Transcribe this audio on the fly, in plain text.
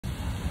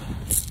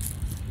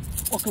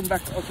Welcome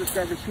back to all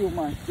subscribers. Who am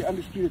I? The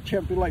undisputed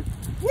champion life.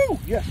 Woo!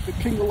 Yes, the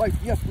king of life.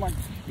 Yes,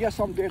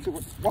 I'm dancing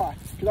with. Why?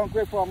 Because I'm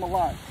grateful I'm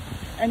alive.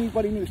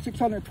 Anybody knew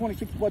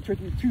 626 blood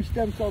transfusions, 2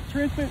 stem cell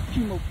transplant,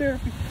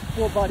 chemotherapy,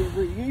 4 body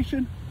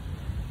radiation,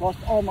 lost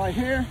all my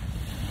hair,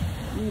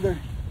 neither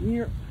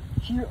near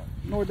here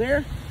nor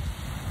there.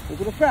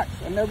 Those are the facts.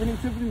 I never need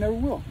sympathy, never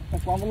will.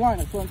 That's why I'm a lion.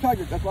 That's why I'm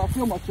tiger. That's why I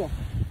feel myself.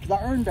 Because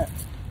I earned that.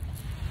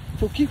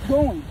 So keep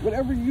going.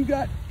 Whatever you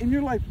got in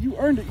your life, you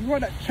earned it. You are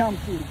that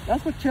champion.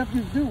 That's what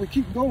champions do. We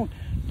keep going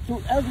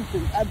through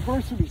everything,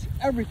 adversities,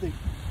 everything.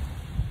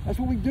 That's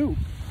what we do.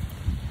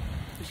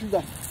 This is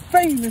the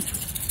famous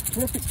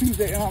Terrific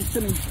Tuesday, and I'm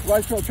sending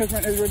right through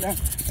transparent right now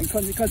and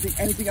cleansing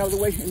anything out of the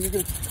way, and you're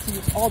going to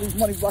see all these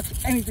money blocks,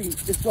 anything,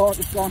 it's gone,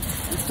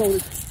 and so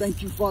is.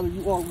 Thank you, Father.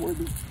 You are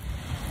worthy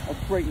of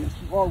greatness.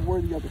 You are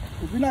worthy of it.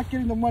 If you're not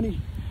getting the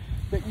money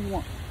that you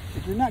want,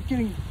 if you're not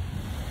getting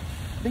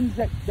things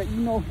that you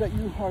know that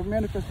you are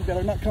manifesting that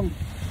are not coming,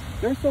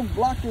 there's some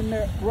block in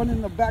there running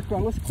in the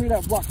background. Let's clear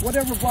that block.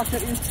 Whatever block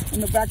that is in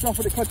the background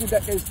for the country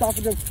that is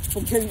stopping them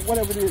from getting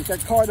whatever it is,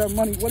 that car, that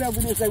money, whatever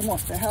it is they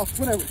want, that house,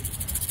 whatever.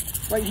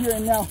 Right here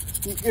and now,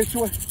 the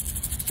issue.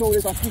 So it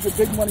is. I speak a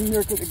big money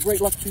miracle and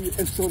great luck to you.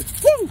 And so it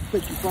is. Woo!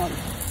 Thank you, Father.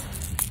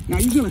 Now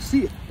you're going to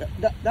see it.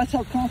 That's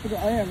how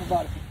confident I am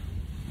about it.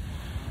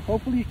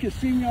 Hopefully you can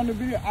see me on the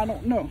video. I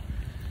don't know.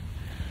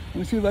 Let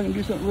me see if I can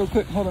do something real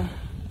quick. Hold on.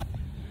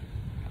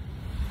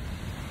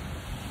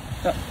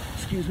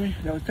 Excuse me,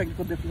 that was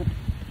technical difficulty.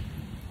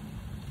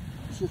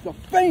 This is the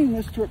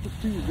famous Terrific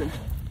Tuesday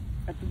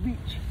at the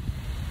beach.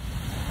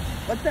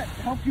 Let that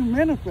help you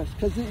manifest,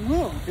 because it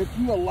will, if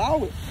you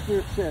allow it,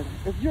 Spirit said.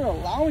 If you're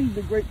allowing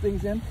the great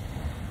things in,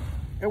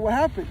 it will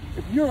happen.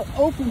 If you're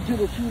open to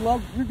the true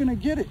love, you're going to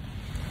get it.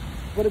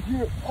 But if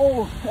you're,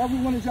 oh,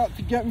 everyone is out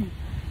to get me,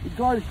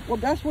 regardless, well,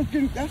 that's what's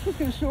going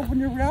to show up in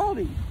your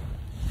reality.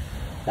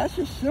 That's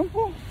just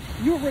simple.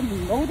 You already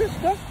know this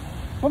stuff.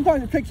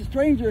 Sometimes it takes a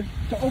stranger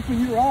to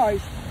open your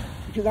eyes,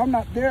 because I'm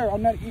not there.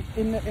 I'm not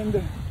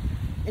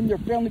in your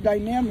family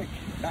dynamic.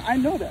 I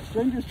know that.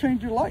 Strangers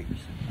change your lives.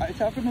 It's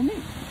happened to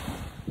me.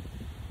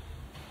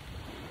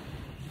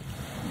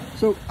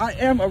 So I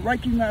am a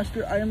Reiki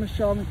master. I am a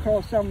shaman.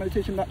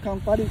 CarlSamonMeditation.com.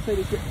 If I didn't say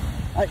this yet,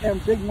 I am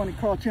Big Money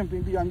Carl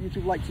Champion B on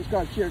YouTube. Like,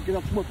 subscribe, share. Get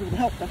out to more people to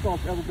help. That's all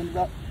it's ever been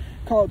about.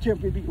 Carl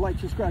Champion B. Like,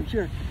 subscribe,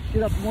 share.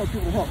 Get out to more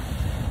people to help.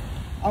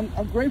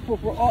 I'm grateful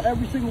for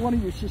every single one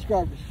of you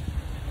subscribers.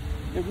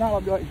 If not,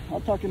 I'll be like,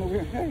 I'm talking over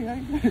here.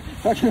 Hey.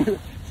 Talking over here.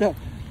 So,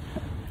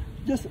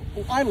 just,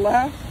 I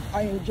laugh.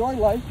 I enjoy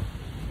life.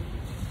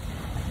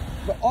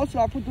 But also,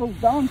 I put those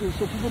boundaries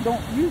so people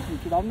don't use me.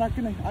 Because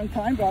I'm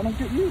kind, but I don't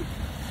get used.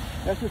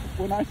 That's just,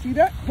 when I see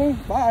that, boom,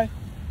 bye.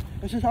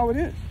 That's just how it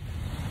is.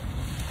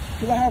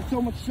 Because I have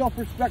so much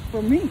self-respect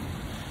for me.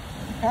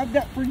 Have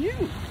that for you.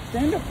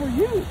 Stand up for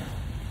you.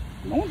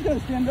 No one's going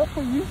to stand up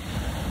for you.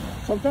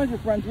 Sometimes your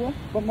friends will,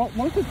 but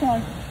most of the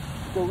time,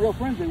 they're real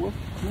friends, they will.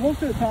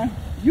 Most of the time,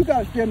 you got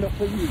to stand up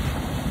for you.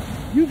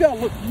 You got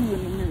to look you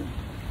in the mirror.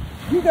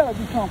 You got to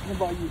be confident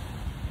about you.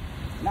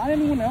 Not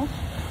anyone else.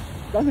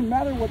 Doesn't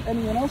matter what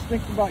anyone else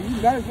thinks about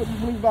you. That is what you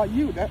believe about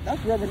you.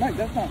 That's Reverend Knight.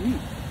 That's not me.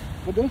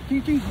 But those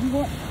teachings, you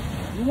want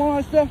all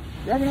that stuff?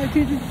 Reverend Knight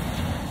teachings?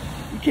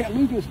 You can't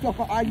lose the stuff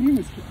I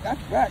use.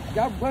 That's fact.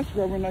 God bless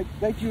Reverend Knight.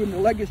 Thank you in the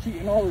legacy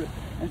and all of it.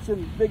 And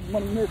send big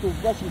money miracles,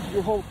 blessings to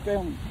your whole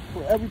family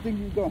for everything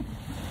you've done.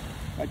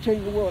 I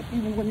change the world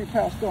even when you're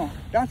passed on.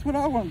 That's what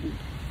I want to do.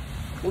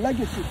 The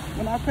legacy,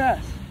 when I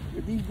pass,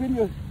 with these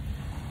videos.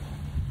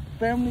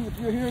 Family, if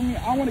you're hearing me,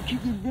 I want to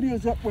keep these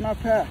videos up when I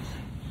pass,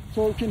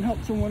 so it can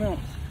help someone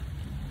else.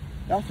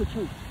 That's the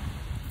truth.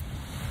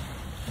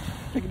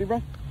 Take a deep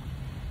breath.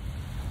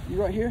 You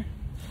right here.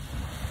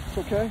 It's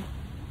okay.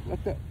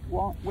 Let that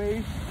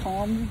wave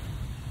calm you.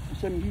 I'm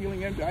sending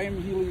healing energy. I am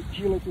a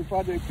healer through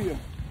Project Pia.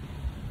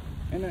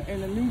 In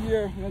the new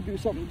year, I'm going to do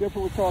something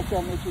different with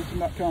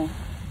CarlSamonMeditation.com.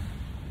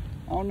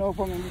 I don't know if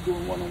I'm going to be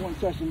doing one-on-one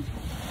sessions.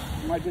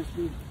 I might just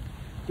be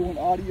doing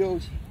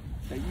audios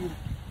that you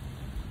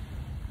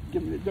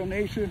give me the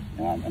donation,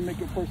 and I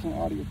make a personal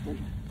audio for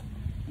you.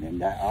 And then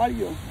that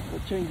audio will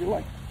change your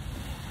life.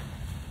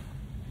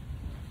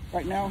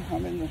 Right now,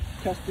 I'm in the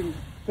testing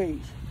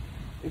phase.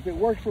 If it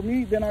works for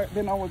me, then I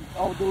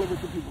will deliver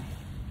it to people.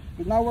 If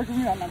it's not working for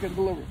me, I'm not going to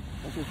deliver it.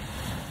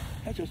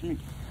 That's just me.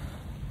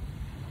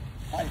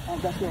 That's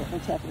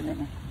what's happening right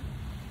now.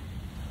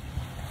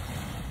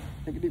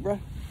 Take a deep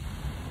breath.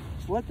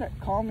 Just let that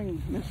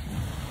calmingness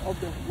of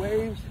the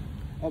waves,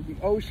 of the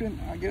ocean,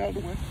 I get out of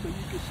the way so you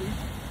can see.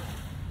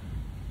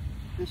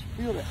 Just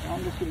feel that.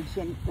 I'm just going to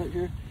send it right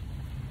here.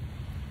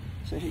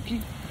 Say, hey,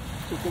 Keith.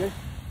 So today,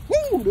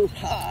 woo, those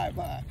high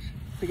vibes.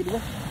 Take a deep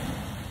breath.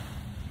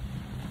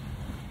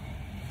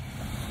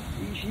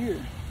 He's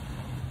here.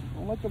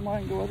 Don't let the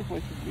mind go other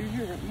places. You're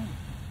here right now.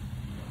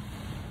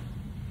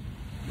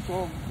 That's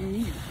all you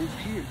need is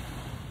here.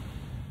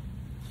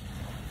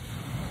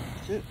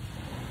 That's it.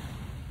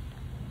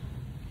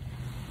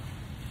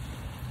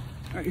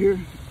 Right here,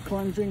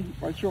 cleansing.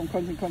 Right here, I'm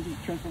cleansing,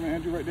 transforming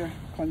energy right there.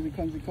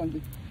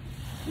 Cleansing.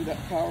 Do that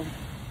power.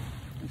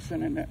 I'm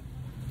sending that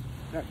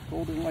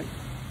golden light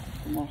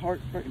from my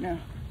heart right now.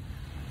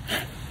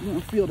 You're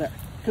gonna feel that,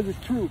 because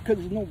it's true, because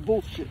there's no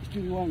bullshit. It's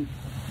genuine.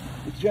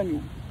 It's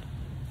genuine.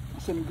 I'm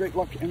sending great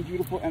luck and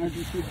beautiful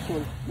energy to the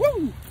soul.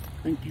 Woo!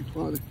 Thank you,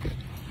 Father.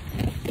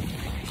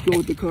 Let's go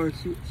with the cards,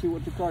 see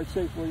what the cards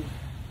say for you.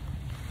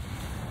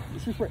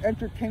 This is for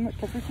entertainment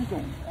purposes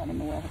only. I don't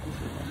know what I have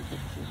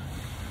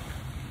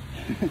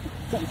to say.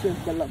 Something says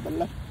bala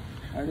bala.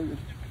 Alright, here we go.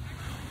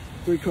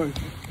 3 cards.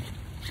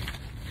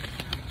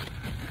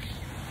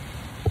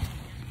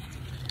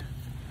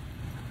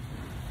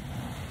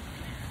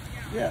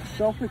 Yeah,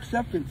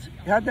 self-acceptance.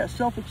 Have that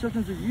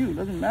self-acceptance of you. It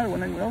doesn't matter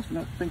what anyone else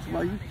thinks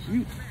about you. It's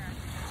you.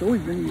 It's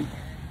always been you.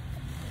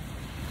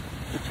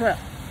 The trap.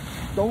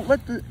 Don't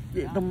let the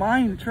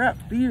mind trap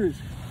fears.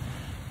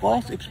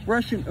 False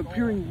expression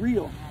appearing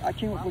real. I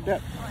came up with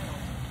that.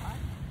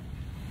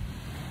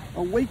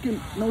 Awaken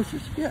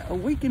gnosis. Yeah,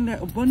 awaken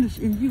that abundance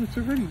in you. It's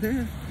already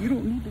there. You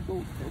don't need to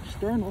go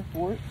external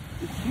for it.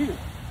 It's here.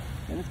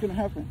 And it's going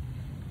to happen.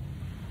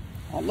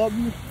 I love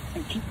you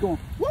and keep going.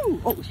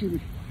 Woo! Oh, excuse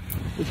me.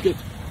 Let's get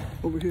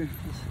over here.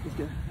 Let's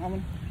get, how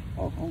many?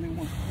 Oh, only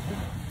one. Okay.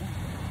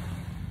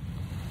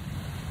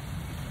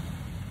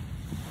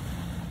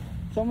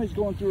 Somebody's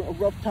going through a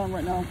rough time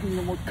right now. I'm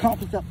feeling more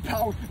confidence, that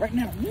power right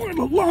now. We're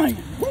the lion.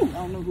 Woo! I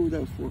don't know who that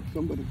was for.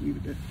 Somebody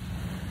needed that.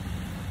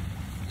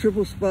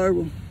 Triple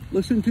spiral.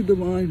 Listen to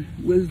divine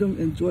wisdom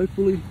and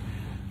joyfully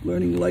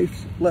learning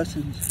life's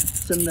lessons.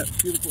 Send that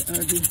beautiful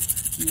energy.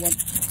 You want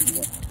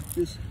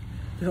this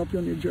to help you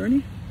on your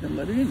journey? Then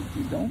let it in. If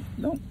you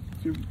don't.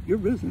 It's your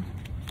business.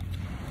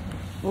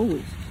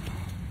 Always.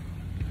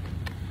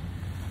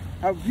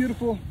 Have a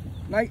beautiful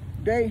night,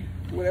 day,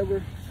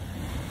 whatever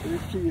it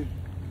is to you.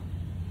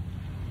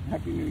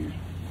 Happy New Year.